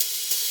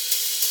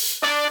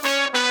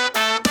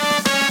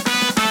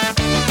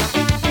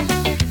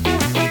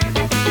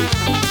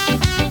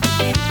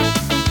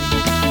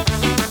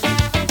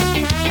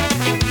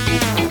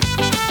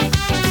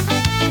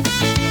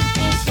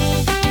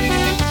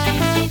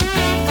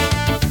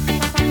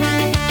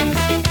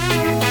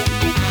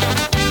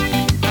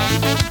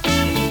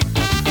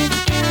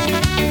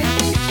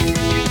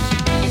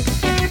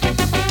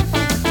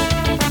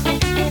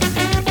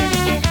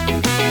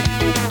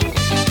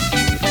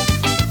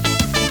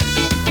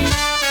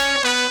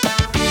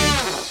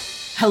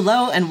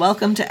Hello and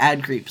welcome to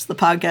Ad Creeps, the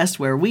podcast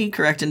where we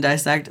correct and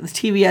dissect the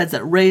TV ads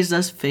that raised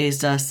us,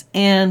 phased us,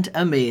 and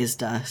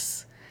amazed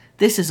us.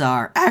 This is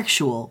our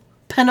actual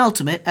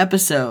penultimate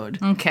episode.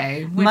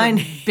 Okay,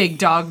 big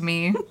dog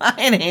me. My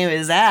name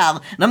is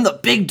Al, and I'm the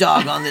big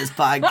dog on this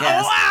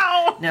podcast.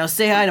 Oh, wow! Now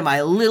say hi to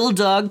my little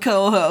dog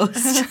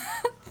co-host.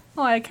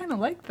 Oh, I kind of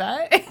like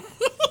that.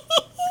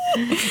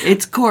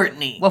 It's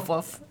Courtney. Woof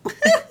woof.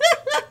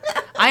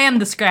 I am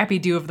the Scrappy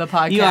Doo of the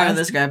podcast. You are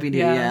the Scrappy Doo,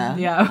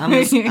 yeah. I'm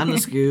the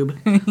Scoob.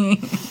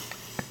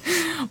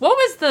 What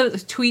was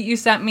the tweet you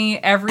sent me?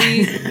 Every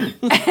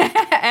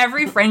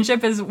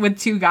friendship is with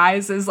two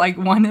guys is like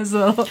one is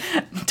a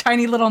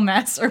tiny little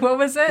mess, or what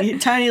was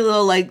it? Tiny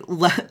little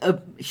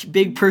a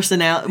big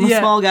personality,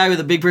 small guy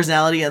with a big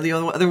personality, and the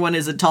other one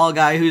is a tall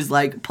guy who's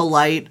like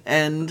polite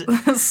and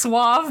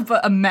suave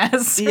but a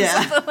mess. Or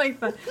something like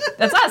that.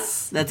 That's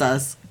us. That's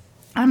us.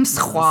 I'm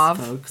suave,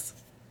 folks.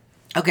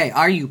 Okay,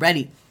 are you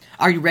ready?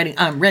 Are you ready?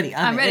 I'm ready.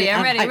 I'm ready. I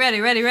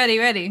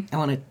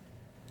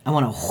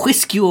want to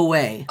whisk you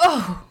away.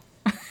 Oh.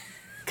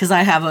 Because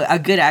I have a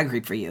good ad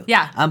creep for you.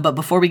 Yeah. But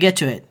before we get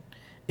to it,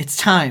 it's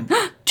time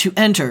to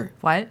enter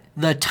what?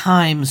 The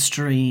time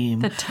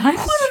stream. The time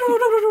stream.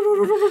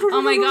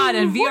 Oh my god,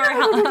 a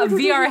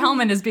VR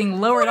helmet is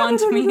being lowered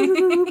onto me.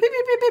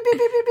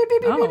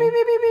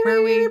 Where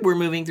are we? We're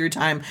moving through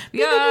time.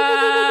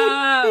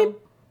 Wow.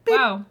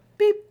 Wow.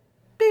 Beep,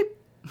 beep,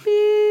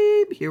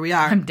 beep. Here we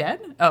are. I'm dead?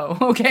 Oh,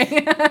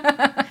 okay.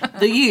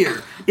 The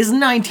year is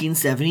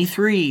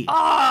 1973.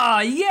 Oh,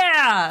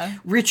 yeah.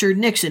 Richard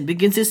Nixon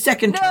begins his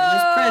second term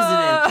as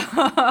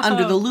president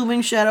under the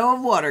looming shadow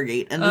of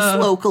Watergate and the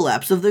slow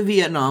collapse of the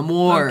Vietnam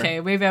War. Okay,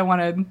 maybe I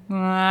wanted,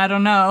 I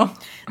don't know.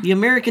 The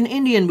American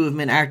Indian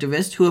Movement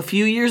activists who a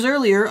few years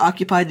earlier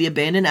occupied the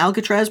abandoned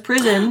Alcatraz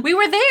prison. We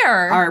were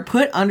there. Are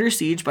put under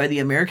siege by the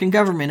American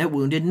government at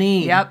Wounded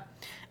Knee. Yep.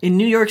 In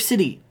New York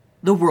City,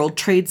 the World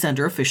Trade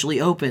Center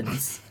officially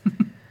opens.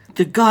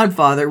 The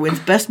Godfather wins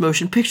Best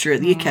Motion Picture at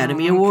the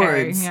Academy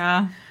Awards.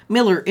 Yeah.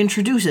 Miller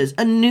introduces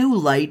a new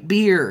light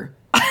beer.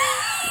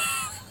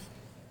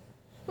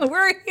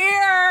 We're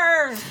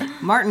here!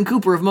 Martin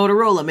Cooper of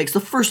Motorola makes the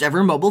first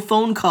ever mobile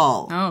phone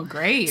call. Oh,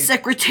 great.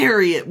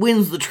 Secretariat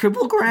wins the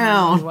Triple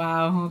Crown. Oh,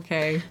 wow,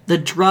 okay. The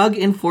Drug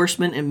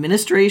Enforcement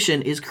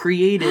Administration is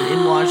created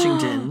in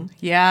Washington.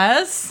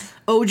 Yes?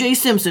 O.J.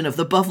 Simpson of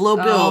the Buffalo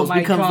Bills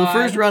becomes the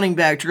first running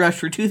back to rush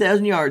for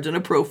 2,000 yards in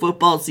a pro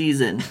football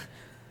season.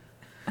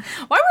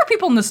 Why were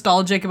people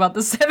nostalgic about the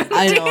 70s?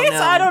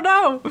 I don't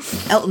know.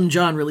 Elton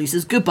John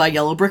releases Goodbye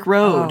Yellow Brick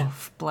Road. Oh,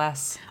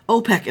 bless.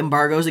 OPEC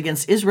embargoes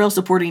against Israel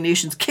supporting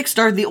nations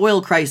kickstart the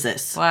oil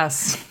crisis.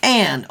 Bless.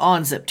 And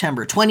on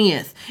September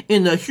 20th,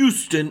 in the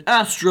Houston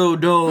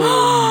Astrodome.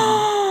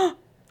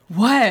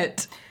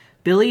 What?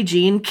 Billie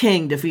Jean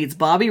King defeats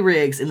Bobby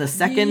Riggs in the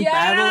second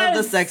Battle of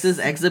the Sexes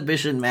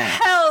exhibition match.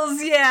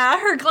 Hells yeah.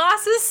 Her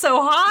glass is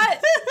so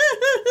hot.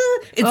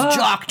 It's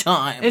jock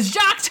time. It's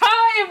jock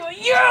time.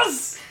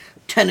 Yes.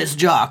 Tennis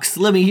jocks,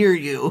 let me hear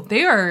you.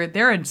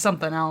 They're in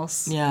something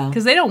else. Yeah.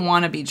 Because they don't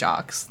want to be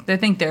jocks. They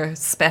think they're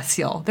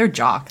special. They're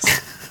jocks.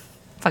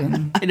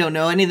 Fucking. I don't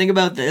know anything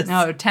about this.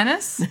 No,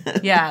 tennis?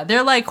 Yeah,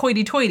 they're like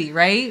hoity-toity,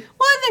 right?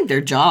 Well, I think they're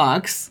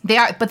jocks. They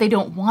are, but they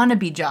don't want to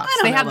be jocks.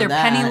 They have their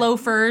penny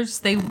loafers.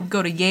 They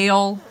go to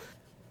Yale.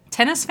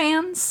 Tennis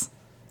fans?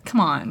 Come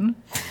on.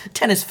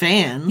 Tennis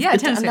fans? Yeah,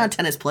 tennis fans. Not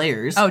tennis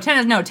players. Oh,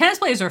 tennis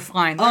players are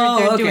fine.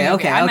 They're doing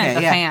okay. I meant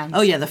the fans.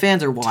 Oh, yeah, the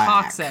fans are whack.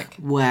 Toxic.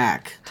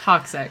 Whack.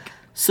 Toxic.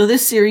 So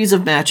this series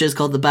of matches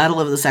called the Battle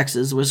of the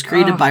Sexes was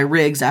created by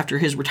Riggs after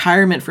his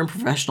retirement from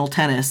professional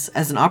tennis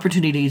as an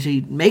opportunity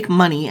to make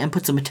money and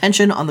put some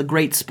attention on the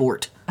great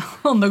sport.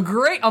 on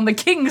the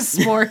king's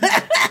sport.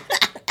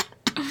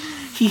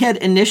 He had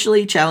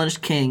initially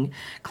challenged King,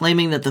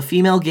 claiming that the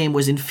female game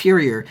was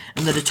inferior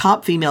and that a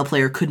top female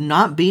player could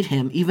not beat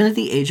him even at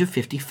the age of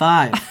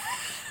 55.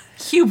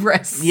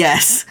 Hubris.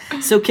 Yes.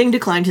 So King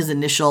declined his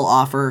initial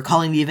offer,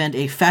 calling the event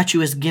a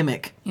fatuous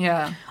gimmick.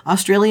 Yeah.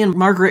 Australian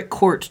Margaret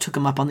Court took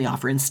him up on the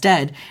offer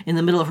instead, in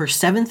the middle of her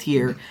 7th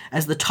year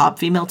as the top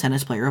female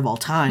tennis player of all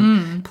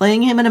time,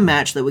 playing him in a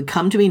match that would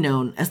come to be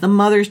known as the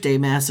Mother's Day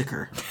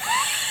Massacre.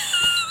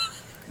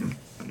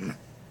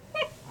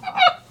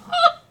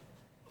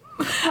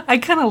 I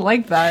kind of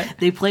like that.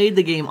 They played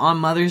the game on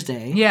Mother's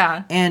Day.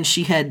 Yeah. And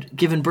she had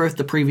given birth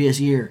the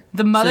previous year.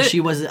 So she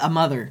was a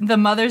mother. The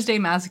Mother's Day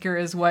Massacre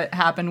is what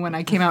happened when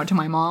I came out to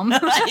my mom. No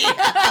joke.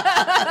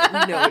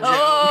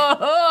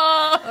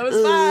 It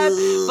was bad.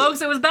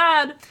 Folks, it was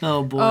bad.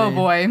 Oh, boy. Oh,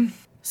 boy.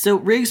 So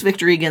Riggs'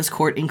 victory against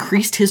Court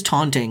increased his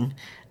taunting,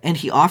 and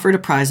he offered a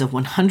prize of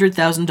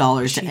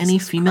 $100,000 to any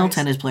female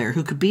tennis player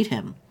who could beat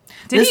him.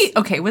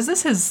 Was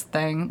this his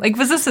thing? Like,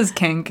 was this his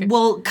kink?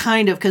 Well,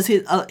 kind of, because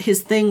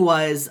his thing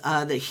was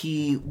that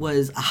he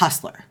was a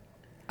hustler.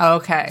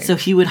 Okay. So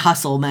he would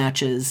hustle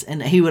matches,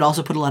 and he would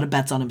also put a lot of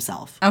bets on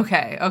himself.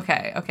 Okay.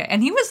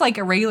 And he was like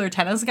a regular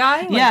tennis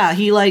guy? Yeah,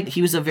 he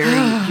was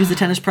a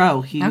tennis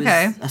pro. He was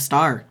a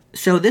star.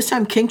 So this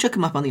time, King took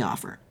him up on the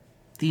offer.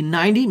 The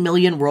 90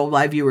 million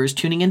worldwide viewers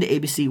tuning into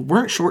ABC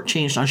weren't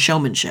shortchanged on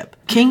showmanship.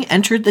 King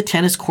entered the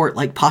tennis court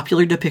like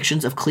popular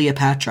depictions of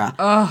Cleopatra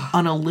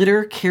on a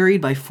litter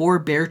carried by 4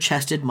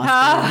 bare-chested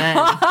muscular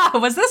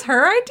men. Was this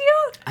her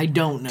idea? I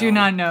don't know. Do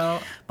not know.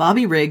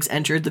 Bobby Riggs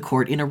entered the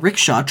court in a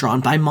rickshaw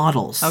drawn by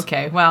models.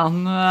 Okay, well,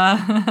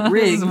 this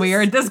Riggs. is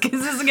weird. This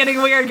is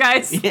getting weird,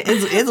 guys.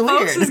 It's Folks,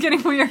 weird. this is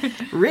getting weird.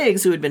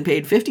 Riggs, who had been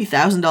paid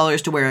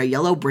 $50,000 to wear a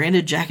yellow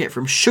branded jacket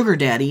from Sugar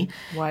Daddy,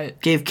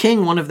 What? gave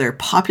King one of their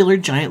popular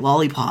giant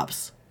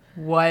lollipops.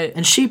 What?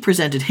 And she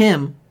presented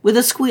him with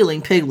a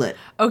squealing piglet.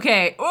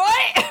 Okay.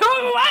 What?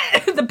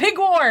 What? The pig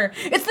war.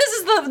 This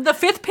is the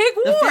 5th pig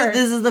war.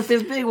 This is the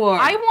 5th pig war.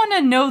 I want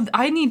to know.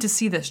 I need to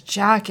see this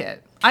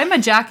jacket. I'm a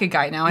jacket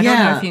guy now. I don't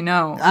know if you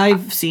know.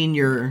 I've seen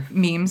your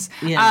Memes.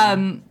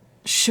 Yeah.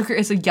 Sugar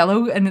is a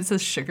yellow and it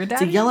says Sugar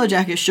Daddy. It's a yellow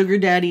jacket. Sugar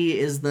Daddy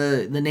is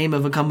the name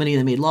of a company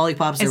that made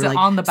lollipops. They Is were it like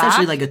on the back?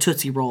 essentially like a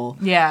Tootsie Roll.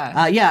 Yeah.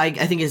 I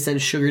think it said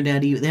Sugar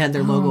Daddy. They had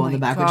their logo on the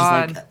my back,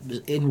 God. which is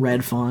like in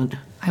red font.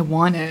 I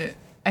want it.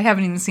 I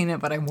haven't even seen it,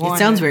 but I want it. It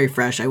sounds very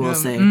fresh, I will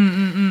say.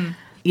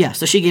 Yeah,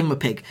 so she gave him a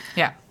pig.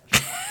 Yeah.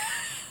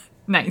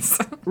 Nice.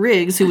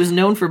 Riggs, who was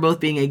known for both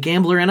being a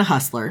gambler and a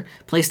hustler,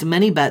 placed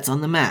many bets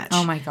on the match.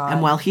 Oh my God.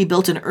 And while he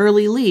built an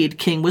early lead,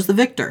 King was the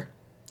victor.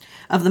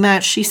 Of the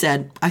match, she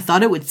said, "I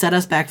thought it would set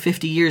us back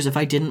 50 years if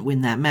I didn't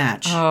win that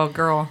match. Oh,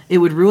 girl. It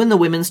would ruin the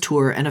women's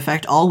tour and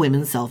affect all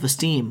women's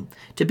self-esteem.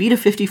 To beat a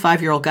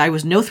 55-year-old guy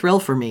was no thrill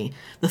for me.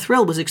 The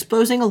thrill was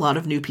exposing a lot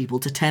of new people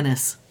to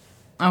tennis."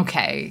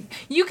 Okay.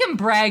 You can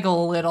brag a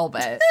little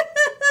bit.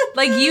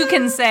 Like, you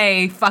can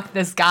say, fuck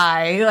this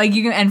guy. Like,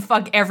 you can, and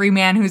fuck every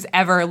man who's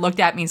ever looked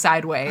at me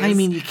sideways. I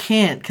mean, you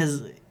can't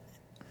because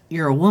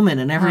you're a woman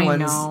and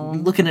everyone's know.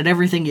 looking at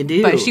everything you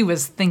do. But she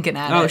was thinking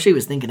at it. Oh, she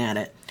was thinking at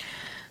it.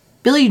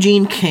 Billie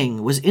Jean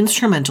King was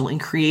instrumental in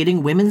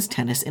creating women's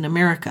tennis in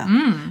America.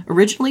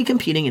 Originally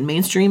competing in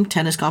mainstream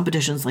tennis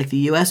competitions like the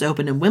U.S.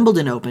 Open and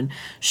Wimbledon Open,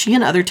 she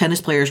and other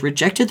tennis players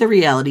rejected the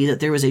reality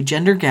that there was a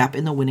gender gap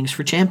in the winnings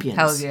for champions.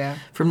 Hell yeah.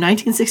 From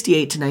 1968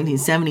 to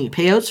 1970,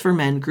 payouts for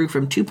men grew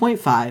from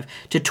 2.5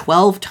 to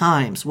 12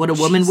 times what a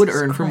woman would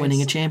Jesus earn from winning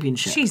a Christ.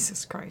 championship.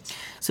 Jesus Christ.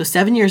 So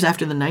 7 years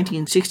after the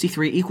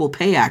 1963 Equal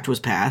Pay Act was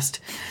passed,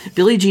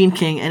 Billie Jean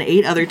King and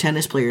 8 other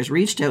tennis players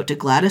reached out to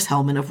Gladys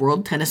Hellman of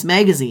World Tennis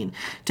Magazine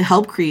to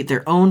help create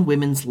their own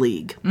women's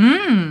league.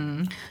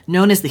 Known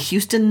as the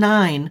Houston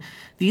Nine,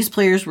 these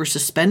players were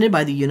suspended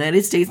by the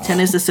United States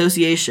Tennis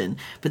Association,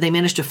 but they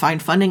managed to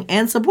find funding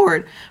and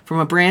support from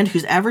a brand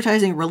whose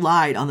advertising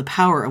relied on the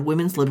power of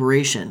women's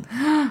liberation.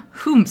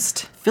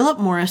 Whomst. Philip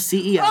Morris,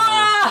 CEO,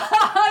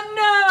 Oh,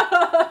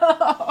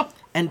 no!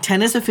 and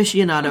tennis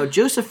aficionado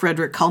Joseph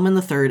Frederick Cullman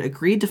III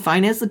agreed to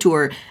finance the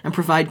tour and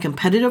provide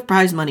competitive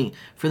prize money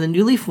for the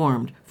newly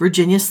formed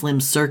Virginia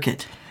Slims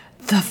Circuit.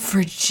 The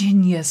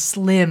Virginia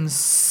Slim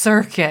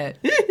Circuit.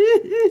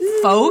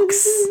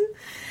 Folks.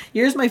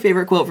 Here's my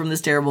favorite quote from this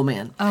terrible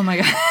man. Oh, my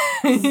God.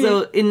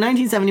 So in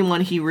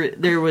 1971,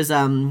 there was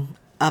a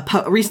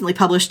recently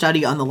published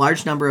study on the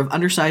large number of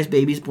undersized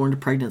babies born to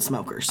pregnant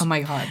smokers. Oh,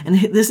 my God. And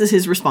this is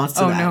his response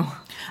to Oh, that. no.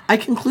 I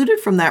concluded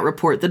from that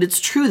report that it's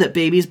true that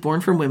babies born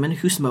from women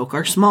who smoke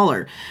are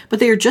smaller, but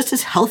they are just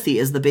as healthy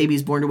as the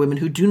babies born to women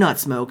who do not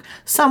smoke.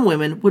 Some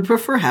women would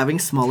prefer having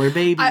smaller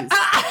babies.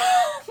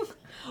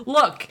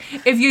 Look,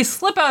 if you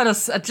slip out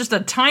just a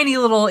tiny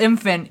little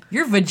infant,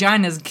 your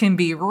vaginas can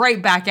be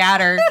right back at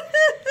her.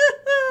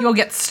 You'll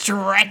get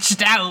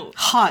stretched out.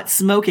 Hot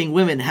smoking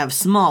women have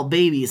small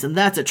babies, and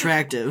that's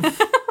attractive.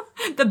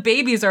 The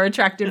babies are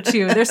attractive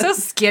too. They're so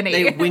skinny.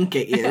 They wink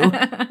at you.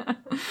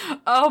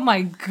 Oh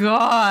my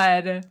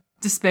God.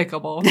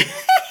 Despicable.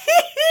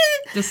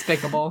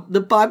 Despicable.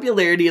 The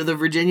popularity of the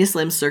Virginia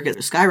Slim Circuit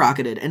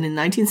skyrocketed, and in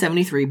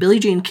 1973, Billie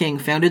Jean King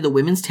founded the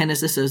Women's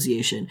Tennis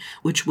Association,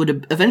 which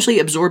would eventually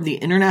absorb the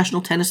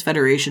International Tennis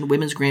Federation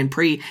Women's Grand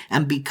Prix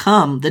and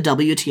become the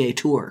WTA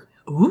Tour.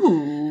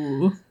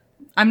 Ooh.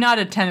 I'm not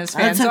a tennis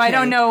fan, That's so I okay.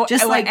 don't know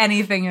Just what like-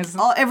 anything is.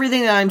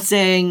 Everything that I'm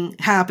saying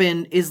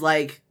happened is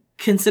like,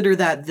 consider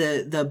that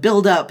the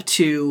build up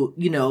to,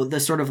 the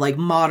sort of like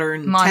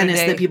modern tennis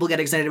day. that people get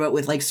excited about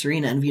with like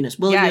Serena and Venus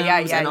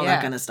Williams and all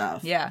that kind of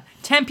stuff. Yeah.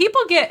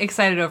 People get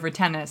excited over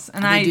tennis,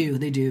 and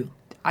They do.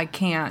 I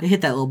can't. They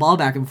hit that little ball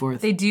back and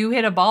forth. They do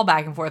hit a ball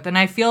back and forth, and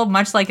I feel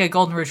much like a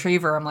golden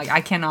retriever. I'm like, I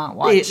cannot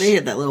watch. They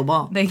hit that little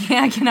ball. I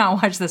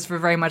cannot watch this for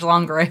very much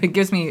longer. It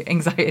gives me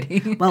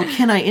anxiety. Well,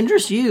 can I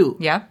interest you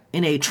Yeah.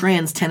 in a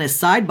trans tennis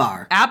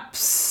sidebar?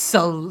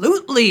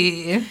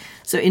 Absolutely.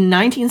 So in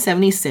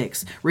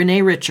 1976,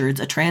 Renee Richards,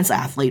 a trans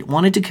athlete,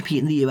 wanted to compete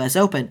in the U.S.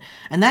 Open.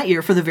 And that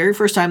year, for the very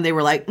first time, they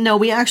were like, no,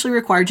 we actually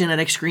require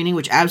genetic screening,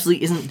 which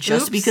absolutely isn't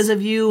just Oops. because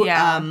of you.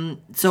 Yeah.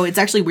 So it's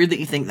actually weird that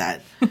you think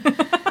that.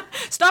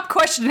 Stop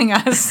questioning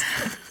us.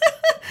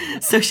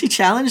 So she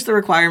challenged the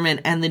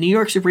requirement, and the New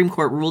York Supreme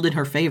Court ruled in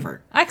her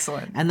favor.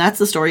 Excellent. And that's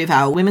the story of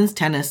how women's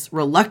tennis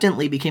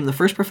reluctantly became the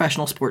first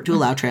professional sport to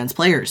allow trans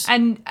players.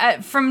 And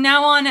from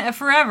now on,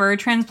 forever,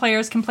 trans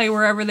players can play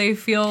wherever they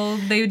feel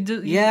they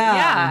do. Yeah.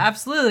 Yeah,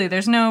 absolutely.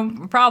 There's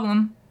no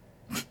problem.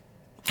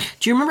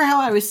 Do you remember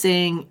how I was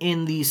saying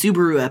in the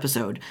Subaru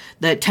episode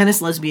that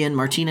tennis lesbian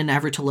Martina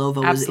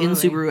Navratilova was in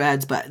Absolutely. Subaru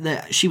ads, but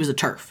that she was a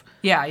TERF?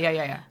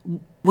 Yeah.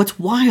 What's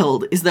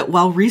wild is that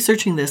while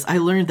researching this, I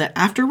learned that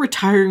after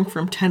retiring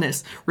from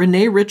tennis,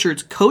 Renee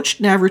Richards coached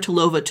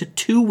Navratilova to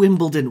 2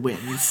 Wimbledon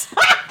wins.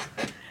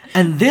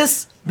 And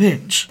this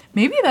bitch.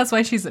 Maybe that's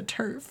why she's a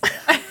TERF.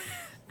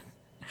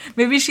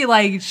 Maybe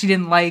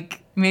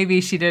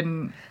she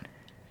didn't.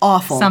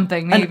 Awful.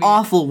 Something, maybe. An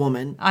awful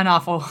woman. An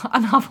awful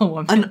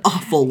woman. An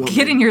awful woman.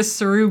 Get in your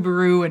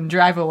Subaru and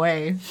drive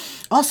away.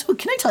 Also,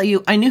 can I tell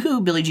you, I knew who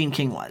Billie Jean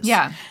King was.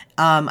 Yeah.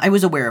 I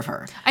was aware of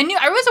her. I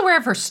was aware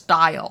of her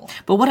style.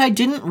 But what I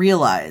didn't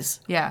realize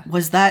Yeah.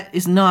 was that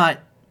is not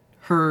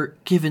her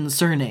given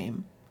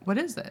surname. What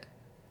is it?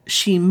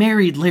 She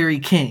married Larry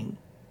King.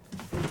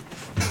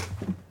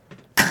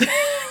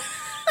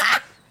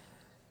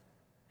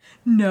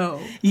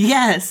 No.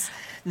 Yes.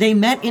 They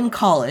met in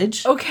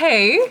college.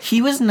 Okay.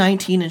 He was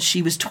 19 and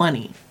she was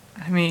 20.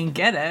 I mean,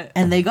 get it.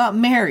 And they got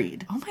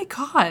married. Oh my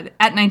God.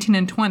 At 19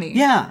 and 20.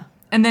 Yeah.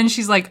 And then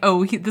she's like,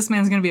 oh, this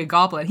man's going to be a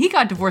goblin. He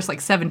got divorced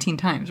like 17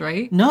 times,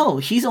 right? No,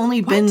 he's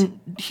only been...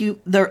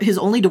 his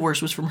only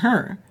divorce was from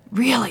her.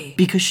 Really?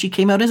 Because she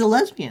came out as a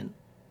lesbian.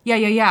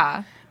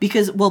 Yeah.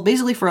 Because, well,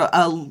 basically for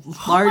a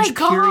large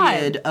God.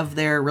 period of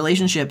their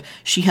relationship,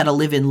 she had a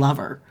live-in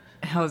lover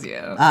Hells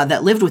yeah.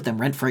 that lived with them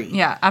rent-free.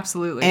 Yeah,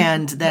 absolutely.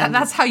 And then...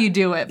 That's how you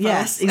do it, folks.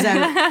 Yes,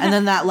 exactly. And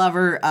then that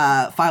lover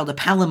filed a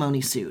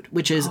palimony suit,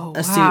 which is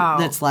a suit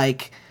that's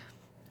like...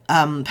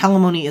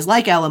 palimony is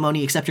like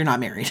alimony, except you're not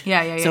married.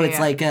 Yeah. So it's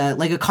like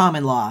a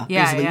common law.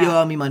 Yeah, Basically, yeah. you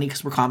owe me money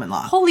because we're common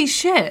law. Holy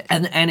shit.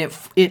 And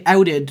it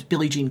outed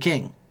Billie Jean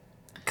King.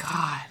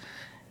 God.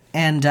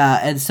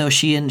 And so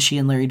she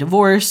and Larry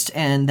divorced,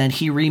 and then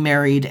he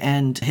remarried,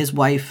 and his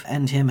wife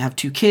and him have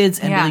 2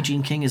 kids, and Yeah. Billie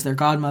Jean King is their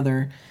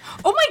godmother.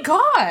 Oh my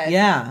God.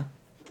 Yeah.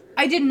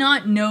 I did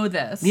not know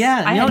this.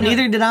 Yeah, I no, had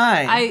neither did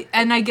I.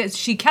 I guess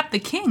she kept the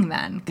king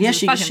then. 'Cause Yeah, it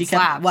fucking she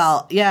kept slaps.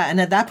 well, yeah, and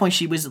at that point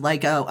she was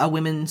like a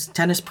women's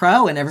tennis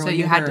pro, and everyone So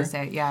you knew had her to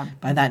say it, yeah.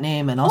 by that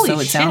name, and also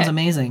Holy it sounds shit.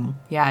 amazing.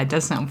 Yeah, it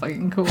does sound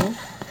fucking cool.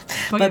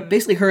 But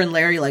basically, her and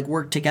Larry like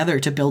worked together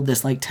to build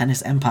this like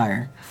tennis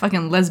empire.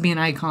 Fucking lesbian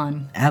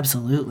icon.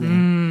 Absolutely.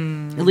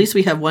 Mm. At least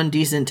we have one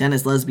decent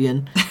tennis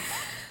lesbian.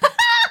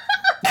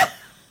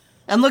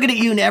 I'm looking at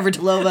you,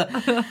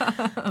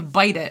 Navratilova.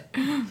 Bite it.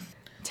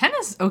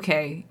 Tennis,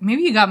 okay.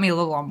 Maybe you got me a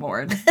little on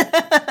board.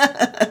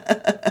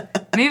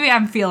 Maybe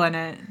I'm feeling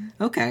it.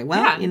 Okay,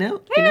 well, Yeah. you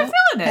know. Maybe I'm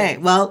feeling it. Hey,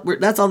 well,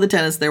 that's all the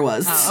tennis there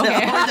was. So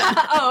Okay. we're done.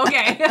 Oh,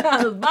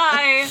 okay.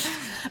 Bye.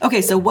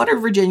 Okay, so what are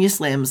Virginia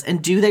Slims,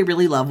 and do they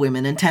really love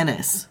women in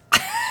tennis?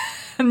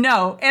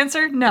 No.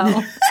 Answer,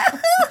 no.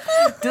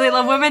 Do they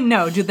love women?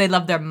 No. Do they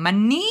love their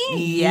money?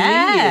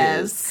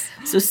 Yes.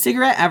 So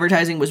cigarette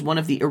advertising was one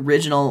of the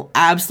original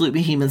absolute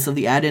behemoths of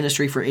the ad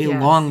industry for a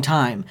Yes. long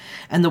time.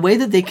 And the way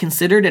that they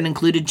considered and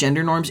included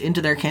gender norms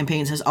into their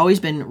campaigns has always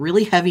been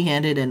really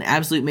heavy-handed and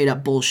absolute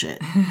made-up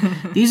bullshit.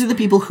 These are the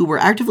people who were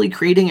actively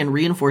creating and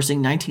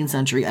reinforcing 19th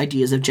century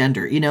ideas of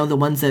gender. You know, the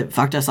ones that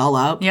fucked us all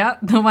up. Yeah,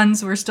 the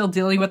ones we're still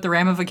dealing with the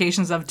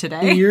ramifications of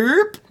today.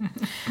 Yep.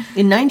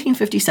 In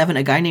 1957,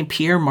 a guy named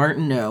Pierre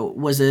Martineau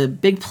was a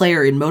big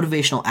player in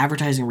motivational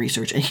advertising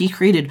research, and he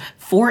created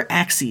 4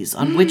 axes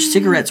on which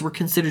cigarettes were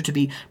considered to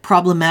be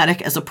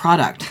problematic as a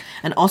product,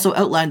 and also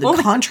outlined the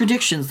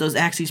contradictions those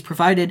axes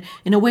provided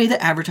in a way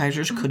that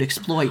advertisers could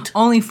exploit.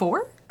 Only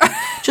 4?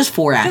 Just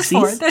 4 axes.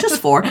 four.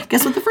 Just 4.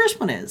 Guess what the first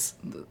one is?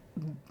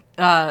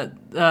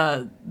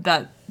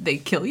 That they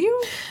kill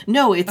you?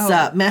 No, it's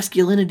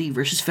masculinity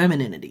versus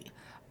femininity.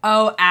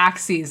 Oh,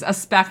 axes, a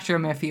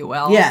spectrum, if you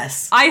will.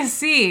 Yes. I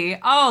see.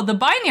 Oh, the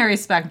binary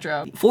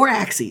spectrum. 4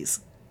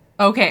 axes.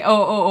 Okay.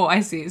 Oh,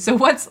 I see. So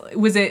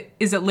is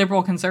it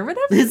liberal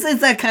conservative?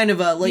 It's that kind of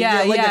a a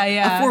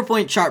Yeah.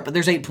 4-point chart, but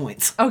there's 8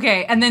 points.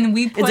 Okay, and then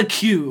we It's put a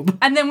cube.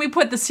 and then we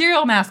put the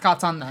cereal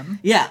mascots on them.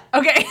 Yeah.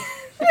 Okay.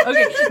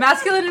 Okay.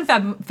 Masculine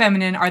and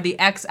feminine are the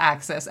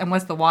x-axis, and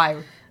what's the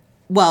y?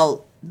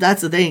 Well,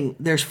 that's the thing.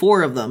 There's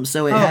 4 of them,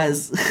 so it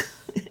has...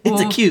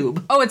 it's a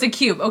cube. Oh, it's a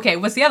cube. Okay,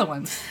 what's the other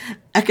ones?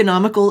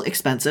 Economical,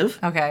 expensive.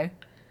 Okay.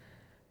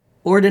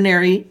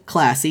 Ordinary,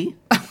 classy.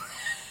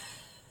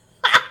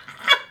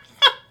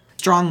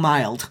 Strong,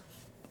 mild.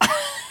 Are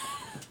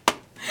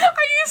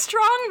you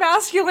strong,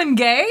 masculine,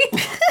 gay?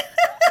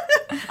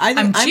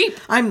 I'm cheap.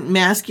 I'm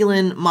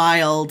masculine,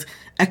 mild,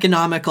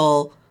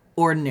 economical,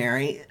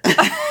 ordinary.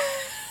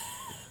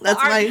 That's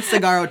my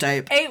cigarro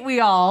type. Ain't we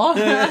all?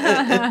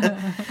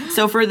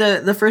 So for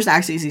the first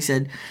axis, he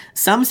said,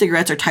 some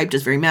cigarettes are typed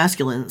as very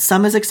masculine,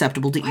 some as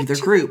acceptable to either do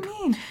you group.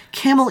 mean?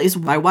 Camel is,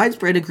 by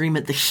widespread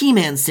agreement, the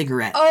He-Man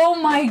cigarette, Oh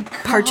my god.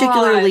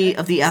 particularly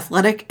of the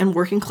athletic and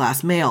working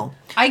class male.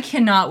 I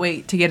cannot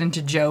wait to get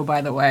into Joe,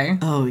 by the way.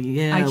 Oh,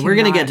 yeah. I We're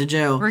going to cannot. get to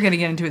Joe. We're going to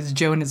get into his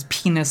Joe and his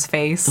penis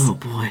face. Oh,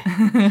 boy.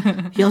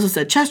 He also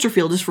said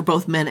Chesterfield is for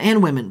both men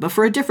and women, but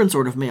for a different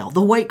sort of male,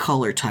 the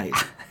white-collar type.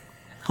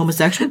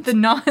 Homosexual? The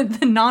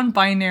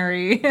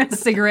non-binary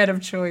cigarette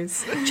of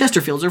choice.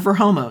 Chesterfields are for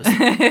homos.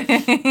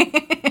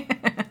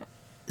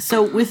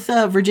 So with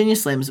Virginia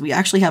Slims, we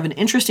actually have an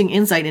interesting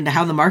insight into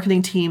how the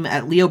marketing team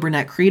at Leo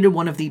Burnett created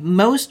one of the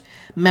most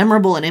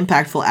memorable and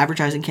impactful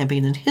advertising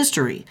campaigns in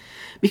history,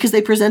 because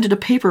they presented a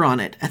paper on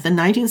it at the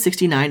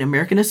 1969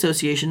 American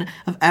Association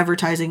of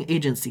Advertising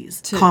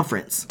Agencies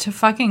conference. To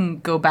fucking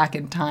go back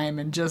in time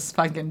and just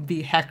fucking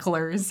be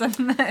hecklers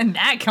in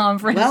that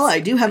conference. Well,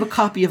 I do have a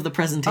copy of the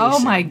presentation. Oh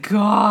my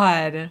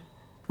God.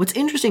 What's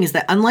interesting is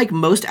that unlike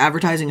most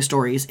advertising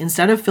stories,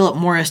 instead of Philip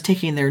Morris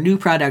taking their new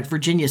product,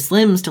 Virginia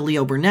Slims, to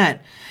Leo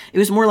Burnett, it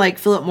was more like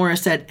Philip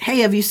Morris said, hey,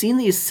 have you seen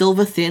these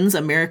Silva Thins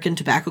American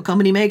Tobacco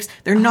Company makes?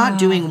 They're not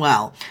doing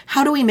well.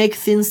 How do we make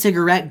thin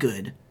cigarette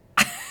good?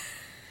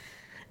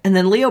 And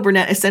then Leo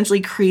Burnett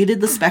essentially created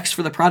the specs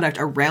for the product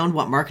around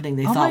what marketing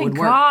they thought would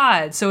work. Oh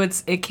my God. So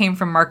it came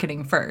from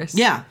marketing first.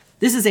 Yeah.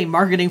 This is a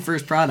marketing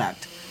first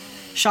product.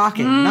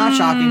 Shocking. Not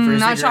shocking for a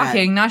Not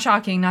cigarette.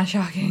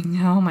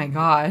 shocking. Oh my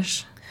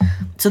gosh.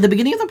 So the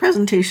beginning of the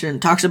presentation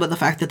talks about the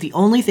fact that the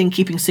only thing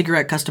keeping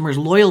cigarette customers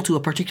loyal to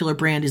a particular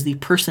brand is the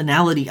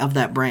personality of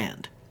that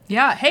brand.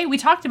 Yeah. Hey, we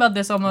talked about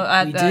this almost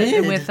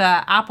with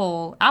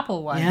Apple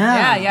one.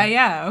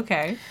 Yeah.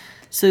 Okay.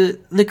 So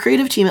the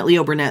creative team at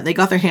Leo Burnett, they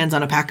got their hands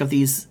on a pack of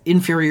these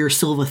inferior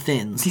Silva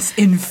Thins. These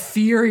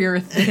inferior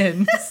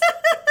thins.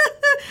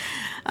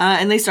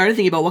 And they started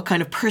thinking about what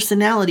kind of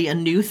personality a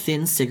new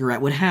thin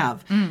cigarette would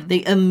have.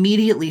 They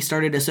immediately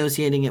started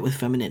associating it with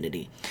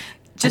femininity.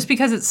 Just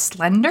because it's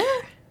slender?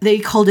 They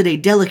called it a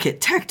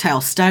delicate, tactile,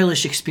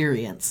 stylish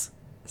experience.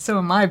 So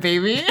am I,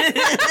 baby.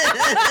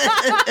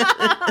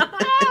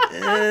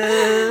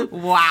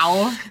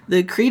 Wow.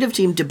 The creative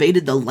team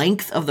debated the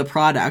length of the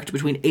product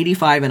between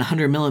 85 and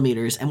 100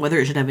 millimeters and whether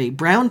it should have a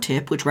brown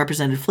tip, which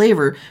represented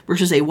flavor,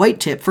 versus a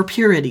white tip for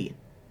purity.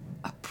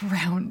 A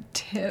brown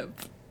tip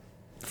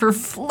for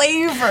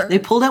flavor. They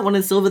pulled out one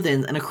of the Silva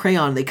Thins and a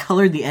crayon. They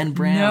colored the end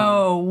brown.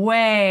 No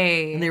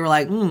way. And they were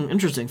like,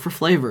 interesting, for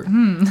flavor.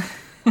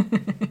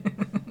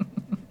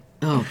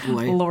 Oh,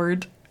 boy.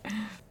 Lord.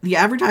 The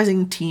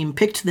advertising team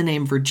picked the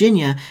name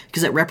Virginia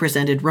because it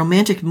represented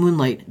romantic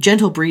moonlight,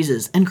 gentle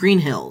breezes, and green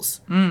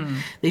hills.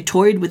 They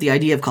toyed with the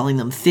idea of calling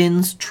them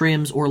thins,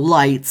 trims, or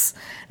lights,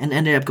 and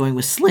ended up going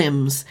with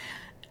slims.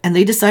 And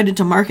they decided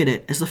to market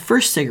it as the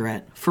first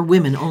cigarette for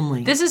women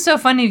only. This is so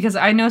funny because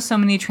I know so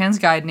many trans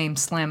guys named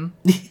Slim.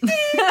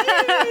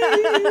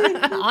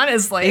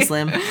 Honestly. Hey,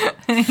 Slim.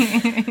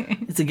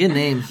 It's a good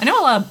name. I know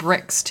a lot of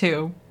bricks,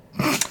 too.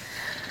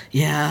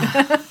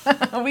 Yeah.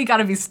 We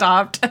gotta be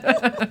stopped.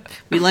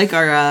 We like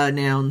our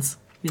nouns.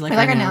 We like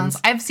our nouns.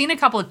 I've seen a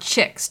couple of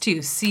chicks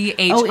too. CHIC.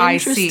 Oh,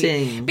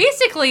 interesting.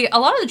 Basically, a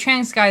lot of the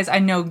trans guys I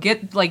know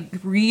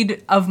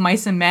read Of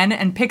Mice and Men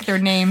and pick their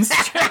names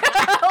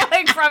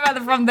like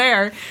from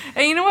there.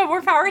 And you know what?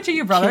 More power to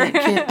you, brother.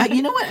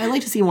 You know what? I'd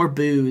like to see more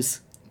booze.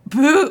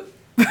 Boo.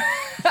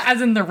 As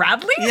in the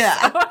Radleys? Yeah.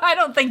 I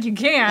don't think you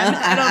can.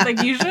 I don't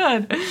think you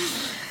should.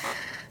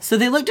 So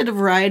they looked at a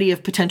variety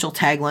of potential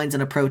taglines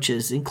and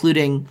approaches,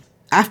 including,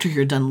 after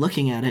you're done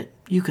looking at it,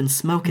 you can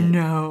smoke it.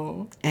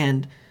 No.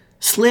 And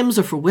slims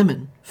are for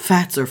women,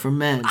 fats are for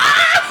men.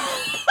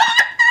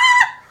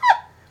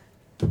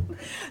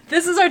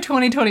 This is our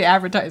 2020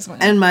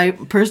 advertisement. And my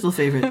personal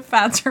favorite.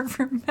 Fats are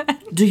for men.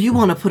 Do you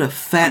want to put a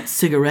fat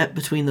cigarette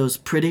between those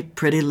pretty,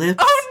 pretty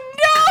lips? Oh,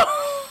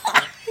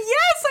 no!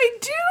 Yes, I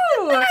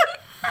do!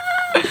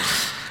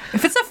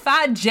 If it's a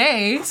fat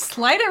J,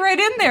 slide it right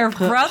in there,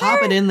 brother.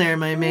 Pop it in there,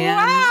 my man.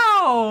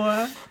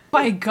 Wow!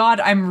 My God,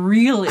 I'm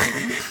reeling.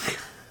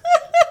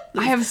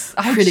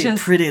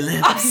 Pretty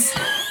lips.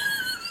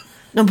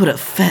 Don't put a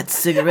fat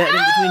cigarette in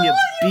between your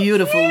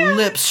beautiful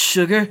lips,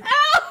 sugar.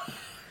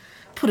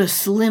 Put a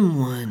slim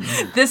one.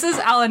 This is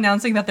Al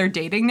announcing that they're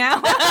dating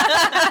now.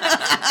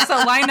 So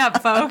line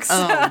up, folks.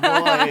 Oh,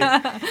 boy.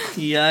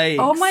 Yikes.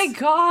 Oh, my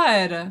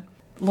God.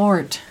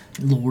 Lord.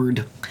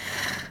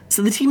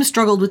 So the team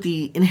struggled with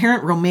the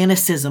inherent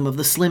romanticism of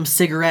the slim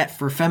cigarette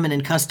for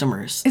feminine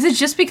customers. Is it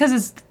just because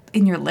it's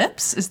in your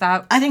lips? Is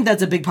that... I think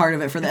that's a big part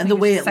of it for them. And the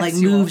way it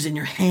moves in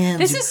your hands.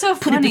 This is so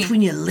funny. Put it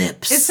between your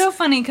lips. It's so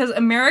funny because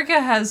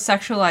America has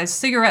sexualized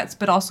cigarettes,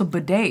 but also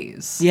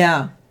bidets.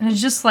 Yeah. And it's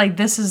just like,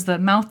 this is the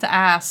mouth to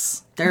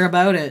ass. They're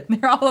about it.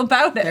 They're all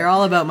about it. They're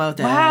all about mouth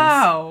to ass.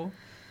 Wow.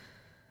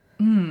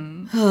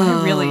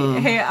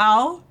 Hey,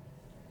 Al,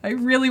 I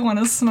really want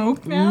to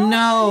smoke now.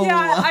 No.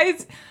 Yeah,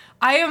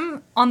 I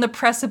am on the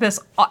precipice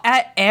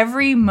at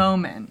every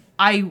moment.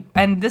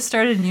 And this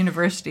started in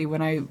university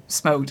when I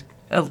smoked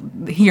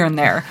here and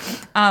there.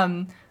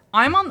 I'm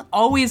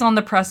always on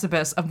the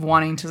precipice of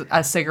wanting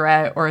a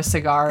cigarette or a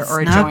cigar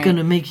or a joint. It's not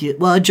gonna make you.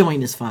 Well, a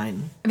joint is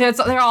fine.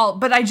 They're all,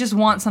 but I just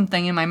want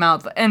something in my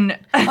mouth, and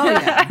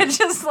I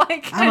just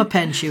like. I'm a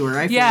pen chewer.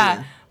 I feel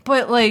ya.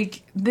 But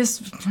like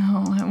this,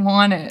 I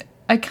want it.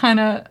 I kind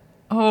of.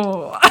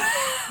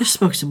 Just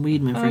smoke some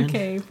weed, my friend.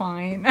 Okay,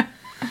 fine.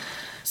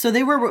 So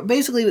they were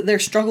basically their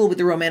struggle with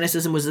the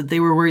romanticism was that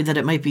they were worried that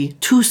it might be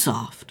too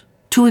soft,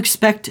 too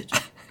expected,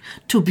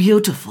 too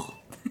beautiful.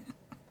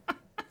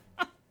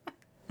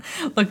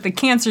 Look, the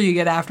cancer you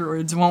get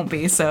afterwards won't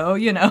be, so,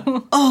 you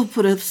know. Oh,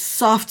 put a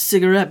soft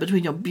cigarette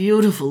between your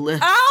beautiful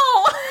lips.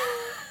 Ow!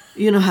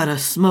 You know how to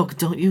smoke,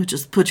 don't you?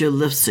 Just put your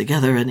lips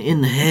together and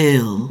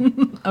inhale.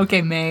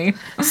 Okay, May.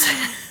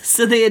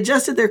 So they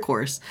adjusted their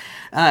course,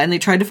 and they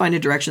tried to find a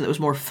direction that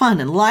was more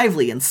fun and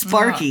lively and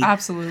sparky.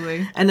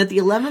 Absolutely. And at the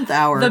 11th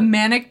hour... The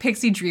manic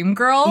pixie dream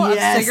girl of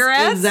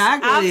cigarettes?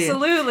 Exactly.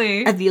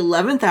 Absolutely. At the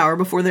 11th hour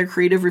before their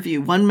creative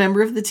review, one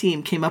member of the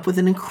team came up with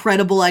an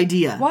incredible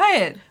idea.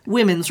 What?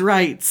 Women's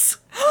rights.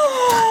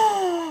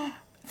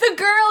 The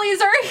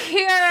girlies are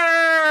here!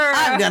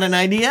 I've got an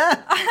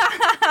idea.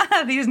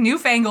 These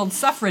newfangled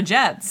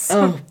suffragettes.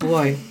 Oh,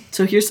 boy.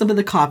 So here's some of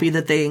the copy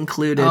that they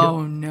included.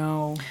 Oh,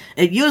 no.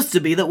 It used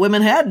to be that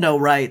women had no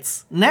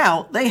rights.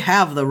 Now they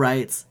have the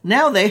rights.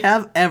 Now they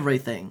have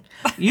everything.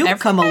 You've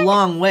come a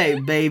long way,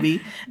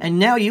 baby. And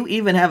now you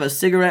even have a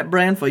cigarette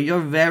brand for your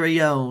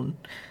very own.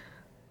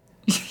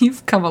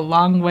 You've come a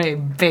long way,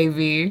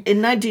 baby.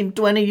 In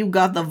 1920, you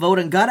got the vote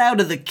and got out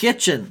of the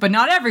kitchen. But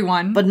not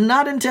everyone. But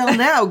not until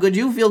now could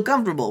you feel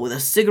comfortable with a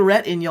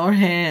cigarette in your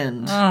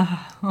hand.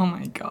 Oh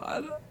my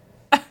god.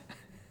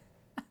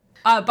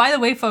 By the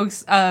way,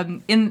 folks,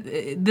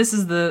 this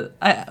is the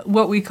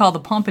what we call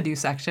the Pompidou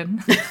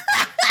section.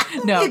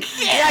 No,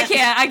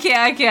 I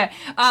can't.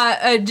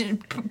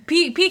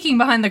 Peeking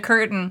behind the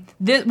curtain,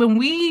 when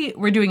we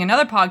were doing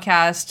another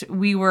podcast,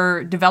 we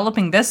were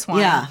developing this one.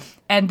 Yeah.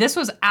 And this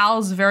was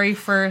Al's very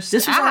first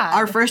This was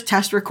our first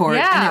test record,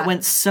 and it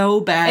went so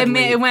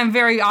badly. It went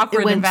very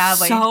awkward and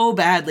badly. So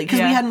badly, because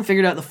we hadn't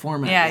figured out the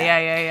format yet.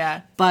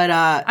 Yeah. But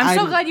I'm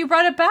so glad you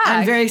brought it back.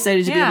 I'm very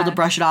excited to be able to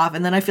brush it off,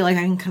 and then I feel like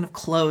I can kind of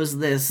close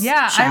this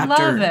chapter I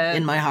love it.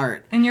 in my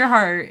heart. In your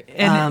heart,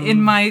 and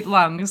in my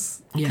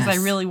lungs. Because Yes.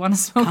 I really want to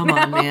smoke Come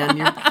now. on,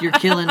 man. You're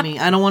killing me.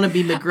 I don't want to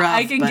be McGruff.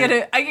 I can get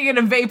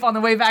a vape on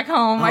the way back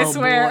home, I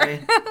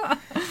swear. Boy.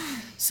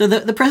 So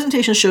the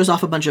presentation shows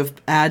off a bunch of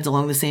ads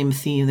along the same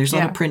theme. There's a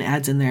lot of print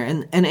ads in there.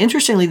 And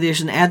interestingly, there's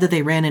an ad that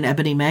they ran in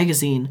Ebony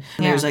magazine.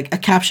 And there's like a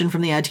caption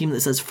from the ad team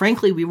that says,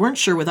 "Frankly, we weren't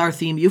sure with our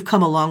theme, You've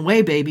Come a Long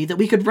Way, Baby, that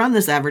we could run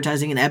this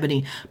advertising in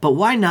Ebony. But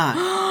why not?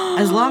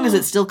 As long as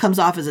it still comes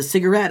off as a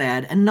cigarette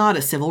ad and not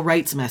a civil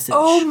rights message."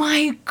 Oh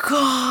my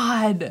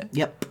god.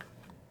 Yep.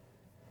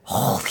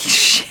 Holy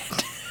shit.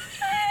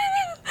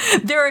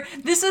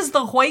 This is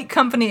the white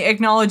company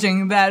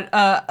acknowledging that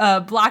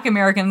black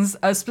Americans,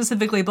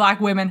 specifically black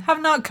women, have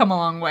not come a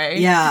long way.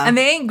 Yeah. And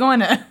they ain't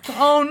going to.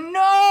 Oh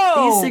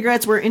no! These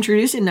cigarettes were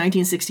introduced in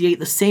 1968,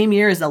 the same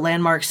year as the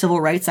landmark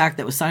Civil Rights Act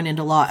that was signed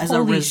into law as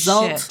a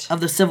result of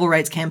the Civil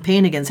Rights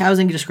Campaign against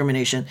housing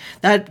discrimination.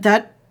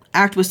 That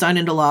act was signed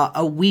into law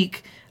a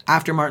week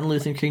after Martin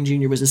Luther King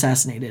Jr. was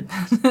assassinated.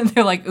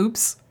 They're like,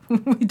 oops.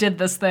 We did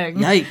this thing.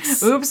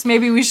 Yikes. Oops,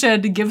 maybe we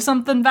should give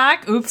something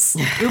back. Oops.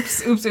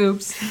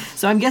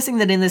 So I'm guessing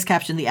that in this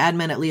caption, the ad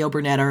men at Leo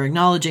Burnett are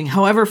acknowledging,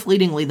 however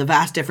fleetingly, the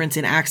vast difference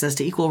in access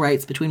to equal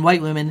rights between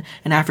white women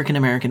and African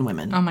American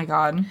women. Oh my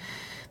god.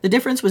 The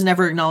difference was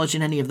never acknowledged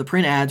in any of the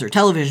print ads or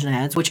television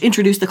ads, which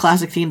introduced the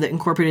classic theme that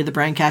incorporated the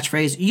brand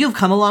catchphrase, "You've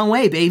come a long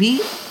way,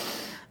 baby."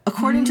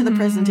 According to the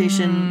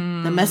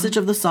presentation, the message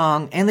of the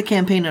song and the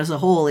campaign as a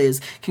whole is,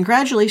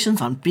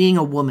 congratulations on being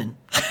a woman.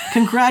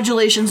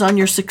 Congratulations on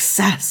your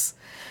success.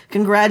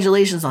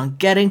 Congratulations on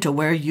getting to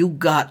where you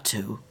got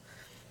to.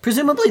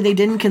 Presumably they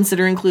didn't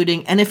consider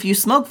including, and if you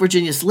smoke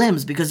Virginia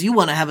Slims because you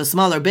want to have a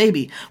smaller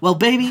baby, well,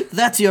 baby,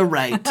 that's your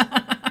right.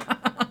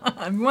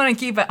 You want to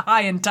keep it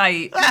high and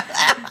tight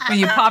when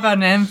you pop out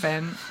an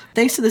infant.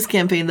 Thanks to this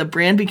campaign, the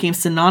brand became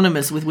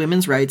synonymous with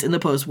women's rights in the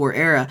post-war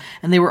era,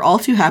 and they were all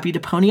too happy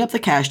to pony up the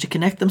cash to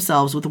connect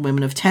themselves with the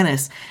women of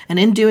tennis, and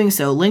in doing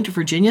so, linked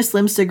Virginia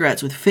Slim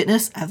cigarettes with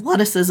fitness,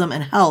 athleticism,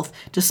 and health,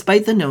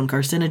 despite the known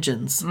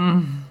carcinogens.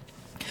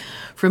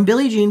 From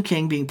Billie Jean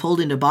King being pulled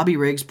into Bobby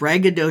Riggs'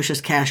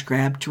 braggadocious cash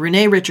grab, to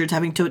Renee Richards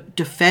having to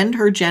defend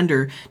her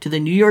gender to the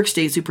New York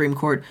State Supreme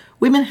Court,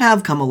 women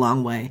have come a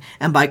long way.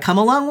 And by come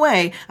a long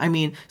way, I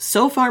mean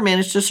so far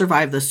managed to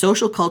survive the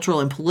social, cultural,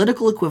 and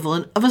political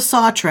equivalent of a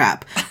saw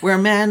trap, where a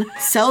man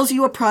sells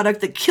you a product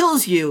that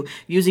kills you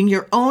using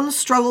your own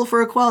struggle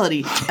for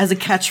equality as a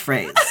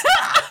catchphrase.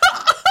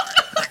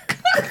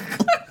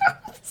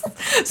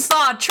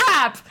 Saw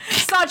trap!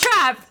 Saw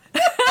trap!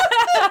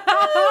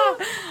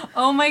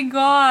 Oh my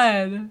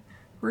god.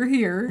 We're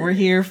here. We're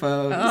here,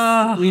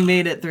 folks. We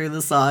made it through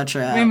the saw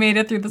trap. We made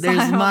it through the saw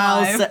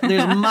trap.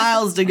 There's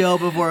miles to go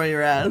before we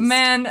rest.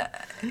 Man,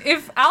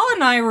 if Al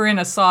and I were in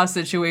a saw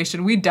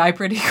situation, we'd die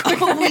pretty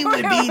quickly. Oh, we would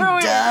be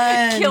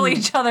done. Kill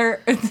each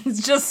other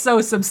just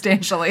so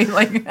substantially.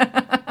 Like,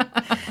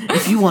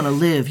 if you want to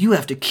live, you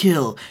have to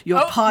kill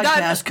your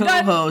podcast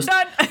co-host.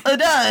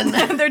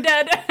 Done. They're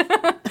dead.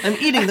 I'm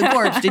eating the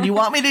corpse. Did you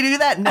want me to do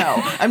that?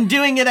 No. I'm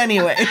doing it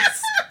anyways.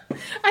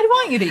 I'd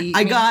want you to eat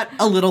I me. got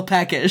a little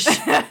peckish.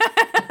 I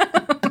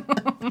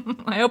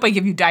hope I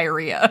give you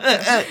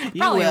diarrhea.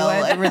 You will.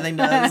 Would. Everything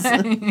does.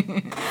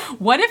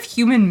 What if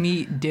human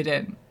meat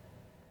didn't?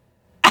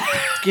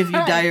 Give you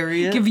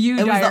diarrhea? Give you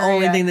diarrhea. It was the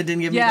only thing that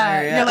didn't give me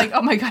diarrhea. You're like,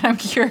 oh my god, I'm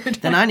cured.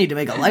 Then I need to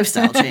make a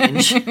lifestyle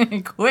change.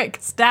 Quick,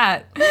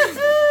 stat.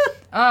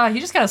 You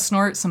just gotta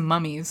snort some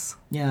mummies.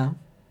 Yeah.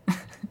 Do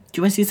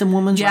you want to see some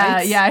women's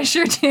rights? Yeah, I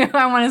sure do.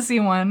 I want to see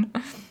one.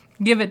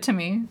 Give it to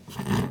me.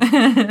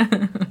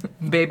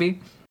 Baby.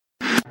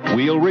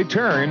 We'll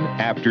return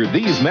after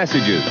these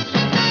messages.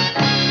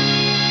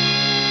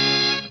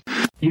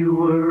 You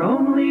were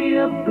only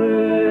a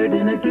bird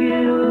in a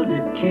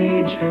gilded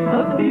cage,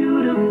 a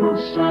beautiful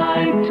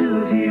sight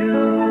to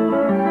view.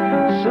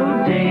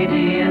 So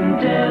dainty and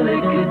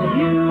delicate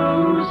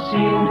you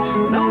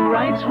seemed, no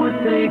rights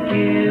would they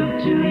give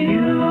to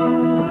you.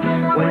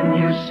 When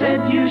you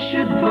said you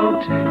should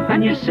vote,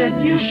 and you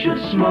said you should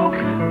smoke,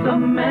 the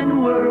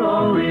men were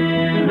all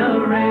in a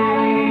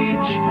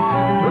rage.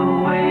 The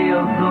way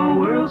of the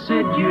world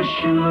said you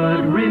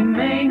should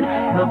remain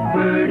a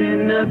bird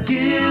in a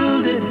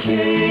gilded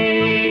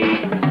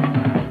cage.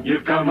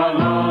 You've come a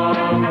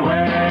long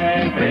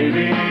way,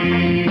 baby,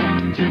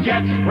 to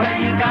get where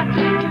you got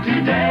to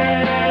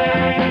today.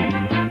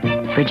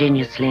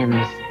 Virginia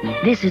Slims.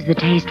 This is the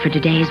taste for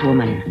today's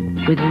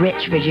woman, with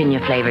rich Virginia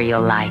flavor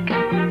you'll like.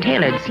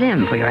 Tailored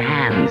slim for your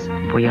hands,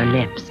 for your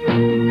lips.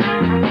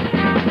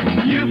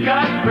 You've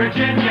got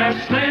Virginia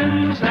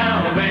Slims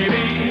now,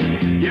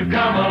 baby. You've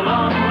come a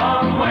long,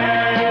 long way.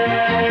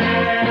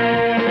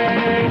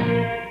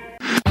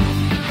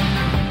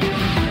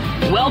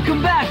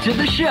 Welcome back to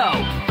the show.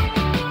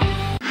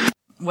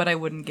 What I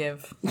wouldn't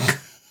give.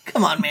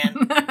 Come on,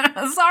 man.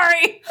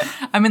 Sorry.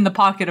 I'm in the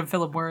pocket of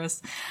Philip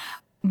Morris.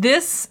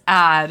 This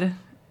ad